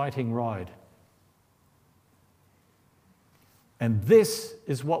exciting ride. And this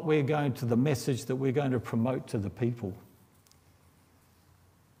is what we're going to, the message that we're going to promote to the people.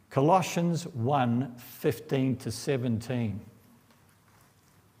 Colossians 1, 15 to 17.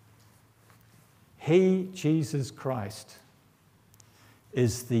 He, Jesus Christ,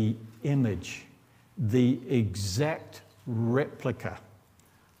 is the image, the exact replica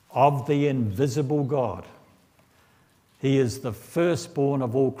of the invisible God. He is the firstborn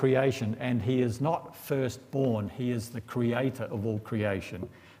of all creation, and he is not firstborn, he is the creator of all creation.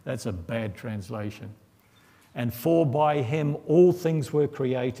 That's a bad translation. And for by him all things were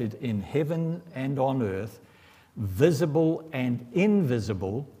created in heaven and on earth, visible and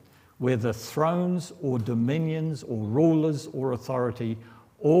invisible, whether thrones or dominions or rulers or authority,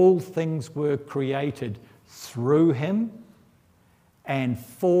 all things were created through him and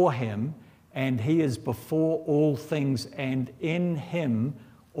for him, and he is before all things, and in him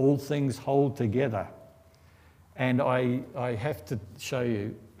all things hold together. And I have to show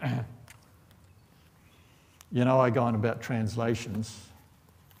you, you know, I go on about translations.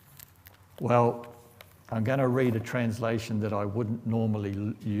 Well, I'm going to read a translation that I wouldn't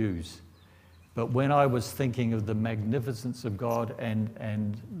normally use. But when I was thinking of the magnificence of God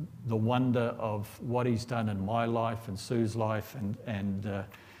and the wonder of what he's done in my life and Sue's life and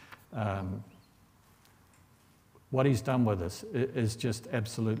what he's done with us is just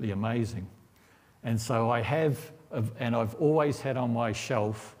absolutely amazing. And so I have, and I've always had on my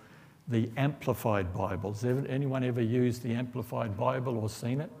shelf, the Amplified Bibles. Anyone ever used the Amplified Bible or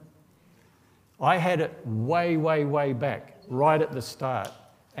seen it? I had it way, way, way back, right at the start.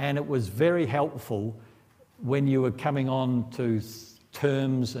 And it was very helpful when you were coming on to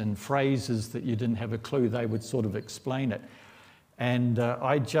terms and phrases that you didn't have a clue. They would sort of explain it. And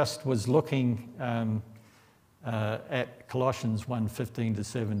I just was looking at Colossians 1:15 to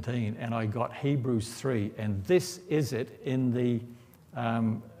 17, and I got Hebrews 3, and this is it in the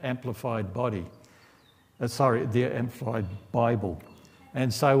Amplified Body. The Amplified Bible.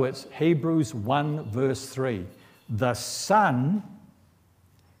 And so it's Hebrews 1 verse 3. The Son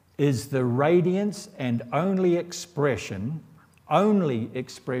is the radiance and only expression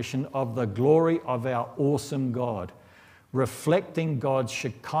of the glory of our awesome God, reflecting God's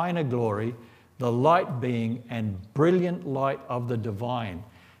Shekinah glory, the light being and brilliant light of the divine,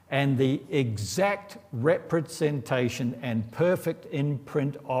 and the exact representation and perfect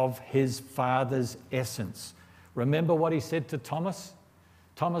imprint of his Father's essence. Remember what he said to Thomas?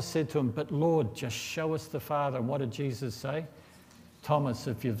 Thomas said to him, "But Lord, just show us the Father." And what did Jesus say? "Thomas,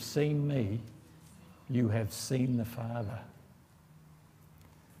 if you've seen me, you have seen the Father."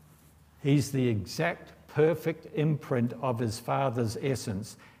 He's the exact perfect imprint of his Father's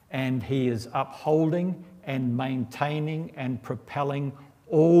essence, and he is upholding and maintaining and propelling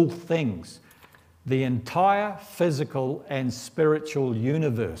all things, the entire physical and spiritual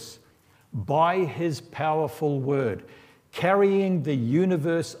universe, by his powerful word, carrying the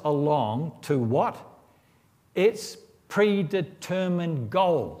universe along to what? Its predetermined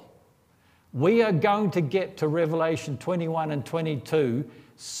goal. We are going to get to Revelation 21 and 22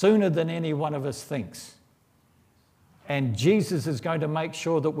 sooner than any one of us thinks. And Jesus is going to make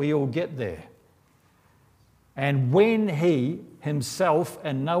sure that we all get there. And when he himself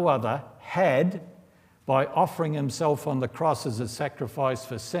and no other had, by offering himself on the cross as a sacrifice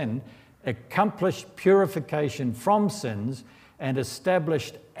for sin, accomplished purification from sins and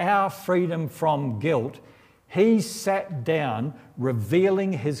established our freedom from guilt, he sat down,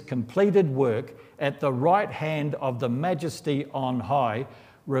 revealing his completed work at the right hand of the Majesty on high,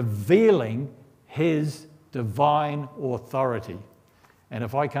 revealing his divine authority. And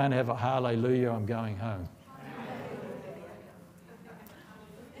if I can't have a hallelujah, I'm going home.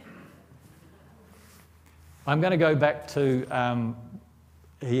 I'm going to go back to,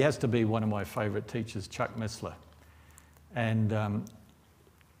 he has to be one of my favourite teachers, Chuck Missler. And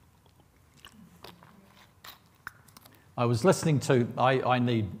I was listening to, I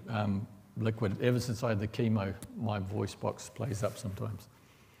need liquid. Ever since I had the chemo, my voice box plays up sometimes.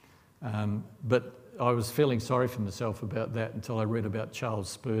 But I was feeling sorry for myself about that until I read about Charles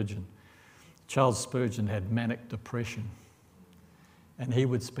Spurgeon. Charles Spurgeon had manic depression, and he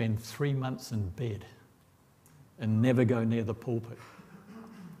would spend 3 months in bed and never go near the pulpit.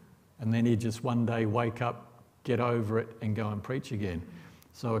 And then he'd just one day wake up, get over it, and go and preach again.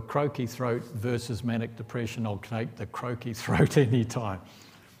 So a croaky throat versus manic depression, I'll take the croaky throat any time.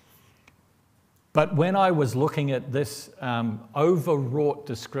 But when I was looking at this overwrought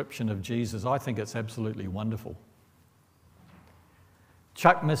description of Jesus, I think it's absolutely wonderful.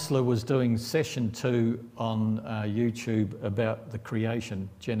 Chuck Missler was doing session 2 on YouTube about the creation,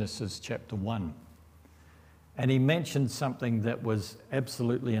 Genesis chapter 1. And he mentioned something that was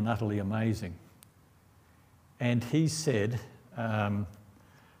absolutely and utterly amazing. And he said,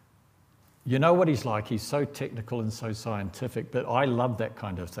 you know what he's like, he's so technical and so scientific, but I love that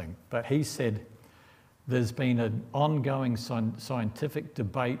kind of thing. But he said, There's been an ongoing scientific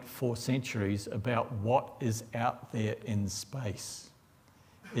debate for centuries about what is out there in space.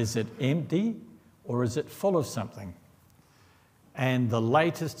 Is it empty or is it full of something? And the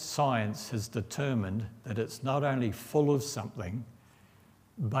latest science has determined that it's not only full of something,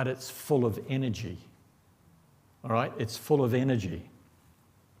 but it's full of energy. All right? It's full of energy.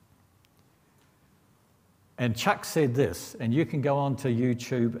 And Chuck said this, and you can go onto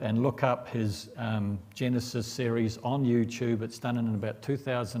YouTube and look up his Genesis series on YouTube. It's done in about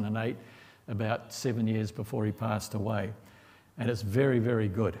 2008, about 7 years before he passed away. And it's very, very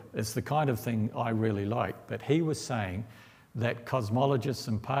good. It's the kind of thing I really like. But he was saying that cosmologists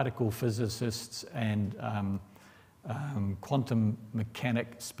and particle physicists and quantum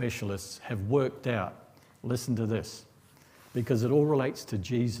mechanic specialists have worked out, listen to this, because it all relates to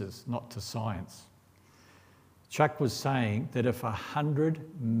Jesus, not to science. Chuck was saying that if 100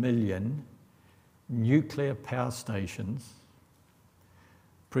 million nuclear power stations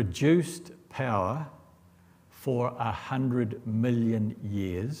produced power for 100 million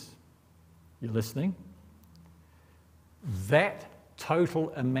years, you listening? That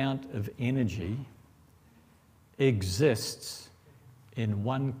total amount of energy exists in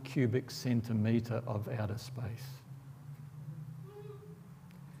 1 cubic centimetre of outer space.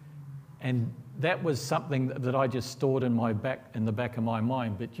 And that was something that I just stored in the back of my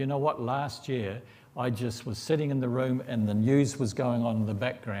mind. But you know what? Last year, I just was sitting in the room and the news was going on in the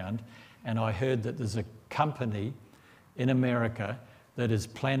background, and I heard that there's a company in America that is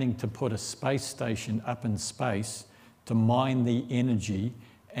planning to put a space station up in space to mine the energy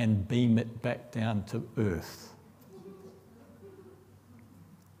and beam it back down to Earth.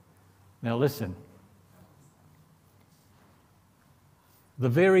 Now listen. The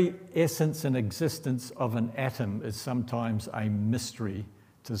very essence and existence of an atom is sometimes a mystery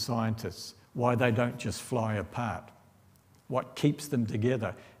to scientists, why they don't just fly apart, what keeps them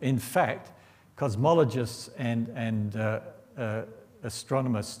together. In fact, cosmologists and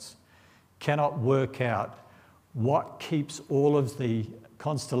astronomers cannot work out what keeps all of the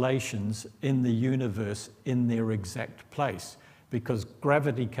constellations in the universe in their exact place, because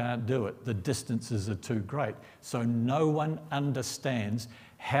gravity can't do it. The distances are too great. So no one understands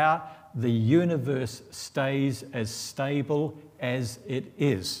how the universe stays as stable as it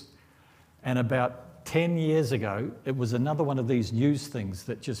is. And about 10 years ago, it was another one of these news things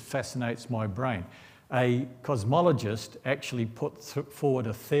that just fascinates my brain. A cosmologist actually put forward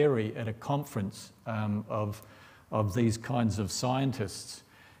a theory at a conference of these kinds of scientists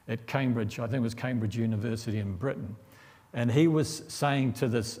at Cambridge. I think it was Cambridge University in Britain. And he was saying to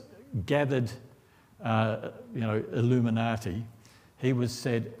this gathered, Illuminati,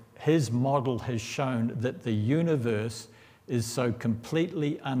 said his model has shown that the universe is so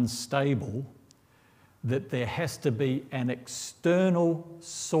completely unstable that there has to be an external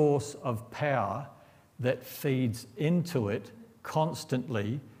source of power that feeds into it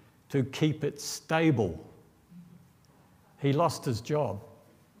constantly to keep it stable. He lost his job.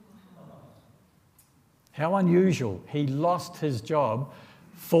 How unusual. He lost his job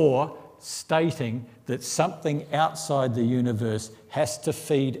for stating that something outside the universe has to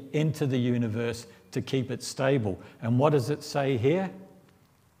feed into the universe to keep it stable. And what does it say here?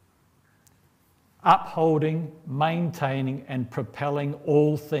 Upholding, maintaining, and propelling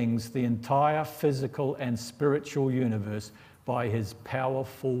all things, the entire physical and spiritual universe, by his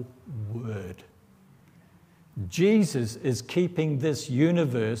powerful word. Jesus is keeping this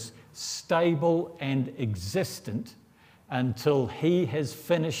universe stable and existent until he has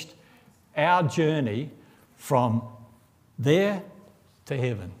finished our journey from there to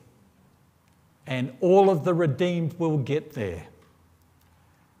heaven. And all of the redeemed will get there.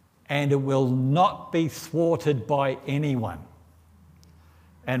 And it will not be thwarted by anyone.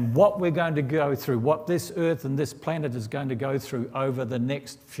 And what we're going to go through, what this earth and this planet is going to go through over the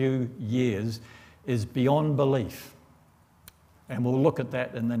next few years, is beyond belief. And we'll look at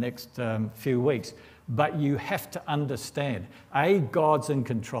that in the next few weeks. But you have to understand, A, God's in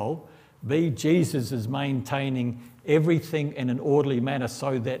control. B, Jesus is maintaining everything in an orderly manner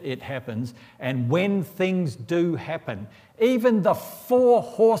so that it happens. And when things do happen, even the 4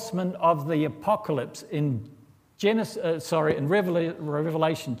 horsemen of the apocalypse in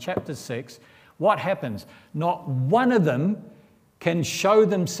Revelation chapter 6, what happens? Not one of them can show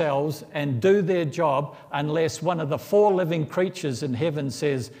themselves and do their job unless one of the 4 living creatures in heaven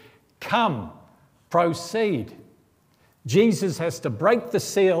says, "Come, proceed." Jesus has to break the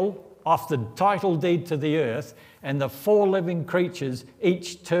seal off the title deed to the earth, and the 4 living creatures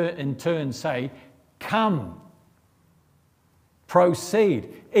each in turn say, "Come,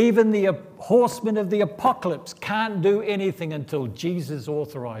 proceed. Even the horsemen of the apocalypse can't do anything until Jesus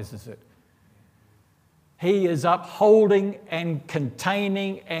authorizes it. He is upholding and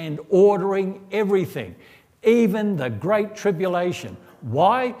containing and ordering everything, even the great tribulation.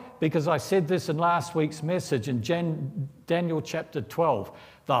 Why? Because I said this in last week's message in Daniel chapter 12.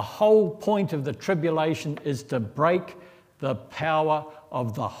 The whole point of the tribulation is to break the power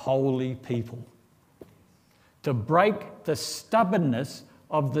of the holy people, to break the stubbornness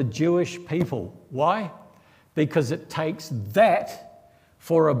of the Jewish people. Why? Because it takes that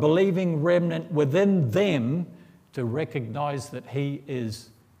for a believing remnant within them to recognize that He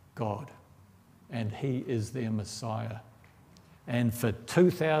is God and He is their Messiah. And for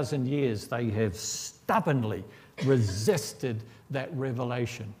 2,000 years, they have stubbornly resisted that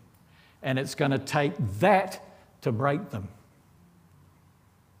revelation. And it's going to take that to break them.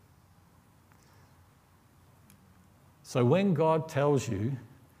 So when God tells you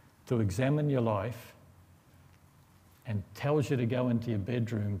to examine your life and tells you to go into your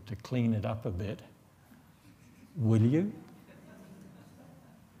bedroom to clean it up a bit, will you?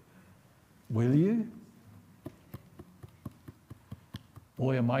 Will you?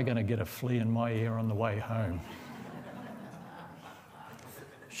 Boy, am I going to get a flea in my ear on the way home.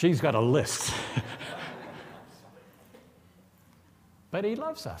 She's got a list. But He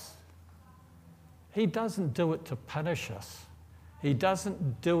loves us. He doesn't do it to punish us. He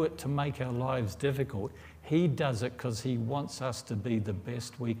doesn't do it to make our lives difficult. He does it because He wants us to be the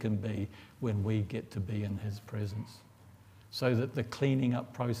best we can be when we get to be in His presence. So that the cleaning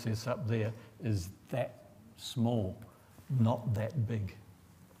up process up there is that small, not that big.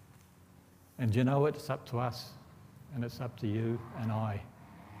 And you know what? It's up to us, and it's up to you and I,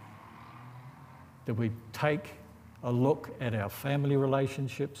 that we take a look at our family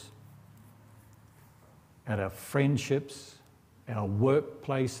relationships, at our friendships, our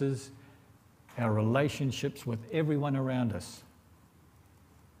workplaces, our relationships with everyone around us.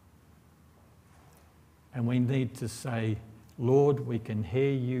 And we need to say, Lord, we can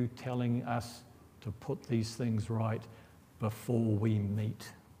hear You telling us to put these things right before we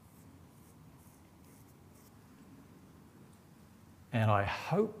meet. And I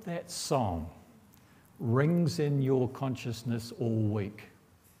hope that song rings in your consciousness all week.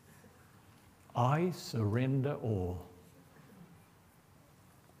 I surrender all.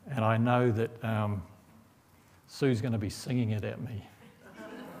 And I know that Sue's going to be singing it at me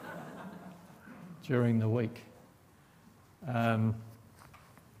during the week. I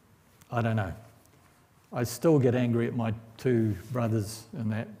don't know. I still get angry at my two brothers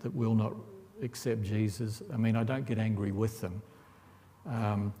and that will not accept Jesus. I mean, I don't get angry with them.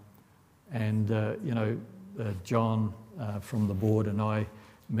 John from the board and I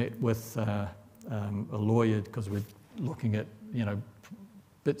met with a lawyer because we're looking at,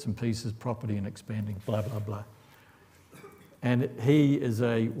 bits and pieces, property and expanding, blah, blah, blah. And he is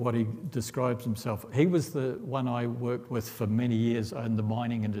what he describes himself. He was the one I worked with for many years in the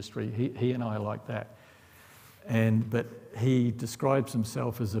mining industry. He and I are like that. But he describes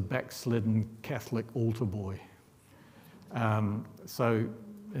himself as a backslidden Catholic altar boy. So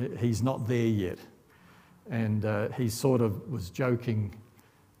he's not there yet. And he sort of was joking.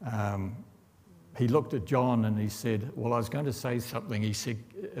 He looked at John and he said, well, I was going to say something. He said,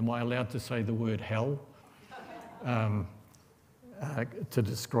 am I allowed to say the word hell? To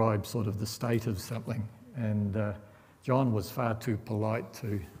describe sort of the state of something. And John was far too polite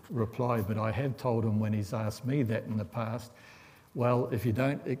to reply, but I have told him when he's asked me that in the past, well, if you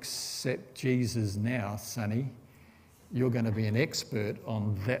don't accept Jesus now, Sonny, you're going to be an expert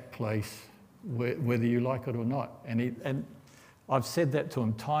on that place, whether you like it or not. And I've said that to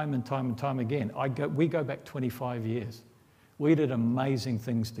him time and time and time again. We go back 25 years. We did amazing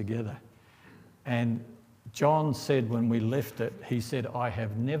things together. And John said when we left it, he said, I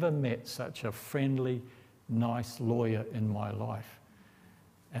have never met such a friendly, nice lawyer in my life.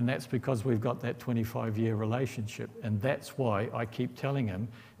 And that's because we've got that 25-year relationship. And that's why I keep telling him,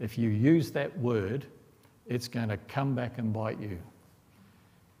 if you use that word, it's going to come back and bite you.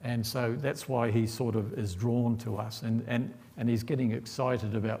 And so that's why he sort of is drawn to us. And he's getting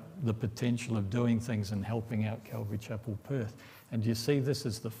excited about the potential of doing things and helping out Calvary Chapel Perth. And you see, this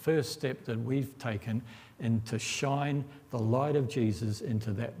is the first step that we've taken in to shine the light of Jesus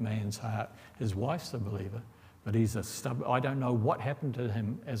into that man's heart. His wife's a believer, but he's a stubborn. I don't know what happened to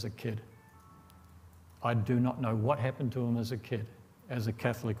him as a kid. I do not know what happened to him as a kid, as a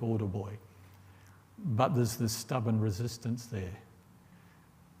Catholic altar boy. But there's this stubborn resistance there.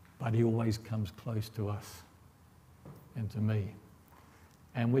 But he always comes close to us and to me.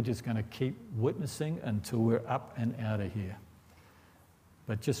 And we're just going to keep witnessing until we're up and out of here.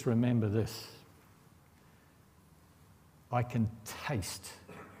 But just remember this. I can taste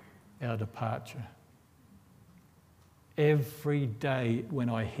our departure. Every day when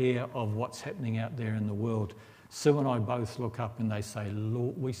I hear of what's happening out there in the world, Sue and I both look up and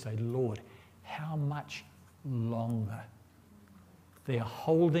we say, Lord, how much longer? They're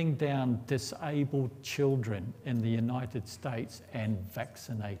holding down disabled children in the United States and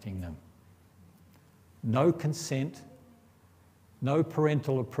vaccinating them. No consent, no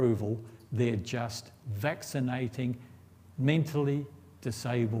parental approval, they're just vaccinating mentally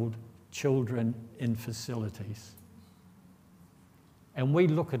disabled children in facilities. And we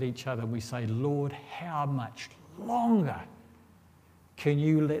look at each other and we say, Lord, how much longer can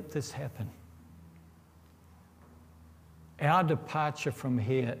you let this happen? Our departure from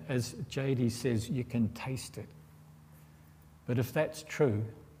here, as JD says, you can taste it. But if that's true,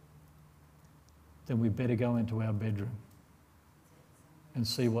 then we better go into our bedroom and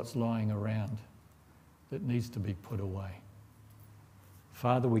see what's lying around that needs to be put away.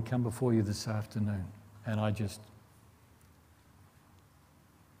 Father, we come before you this afternoon, and I just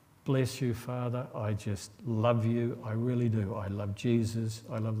bless you, Father. I just love you. I really do. I love Jesus.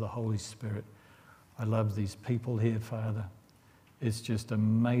 I love the Holy Spirit. I love these people here, Father. It's just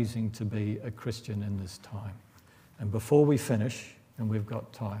amazing to be a Christian in this time. And before we finish, and we've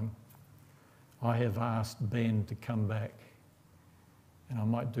got time, I have asked Ben to come back. And I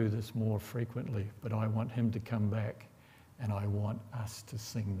might do this more frequently, but I want him to come back, and I want us to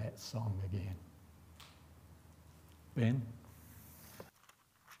sing that song again. Ben?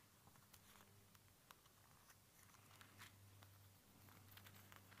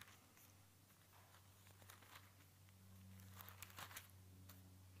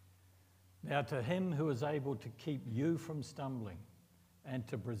 Now to him who is able to keep you from stumbling and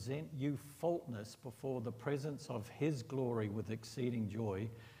to present you faultless before the presence of his glory with exceeding joy,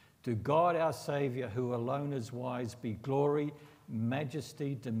 to God our Saviour, who alone is wise, be glory,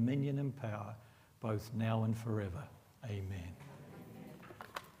 majesty, dominion and power, both now and forever. Amen.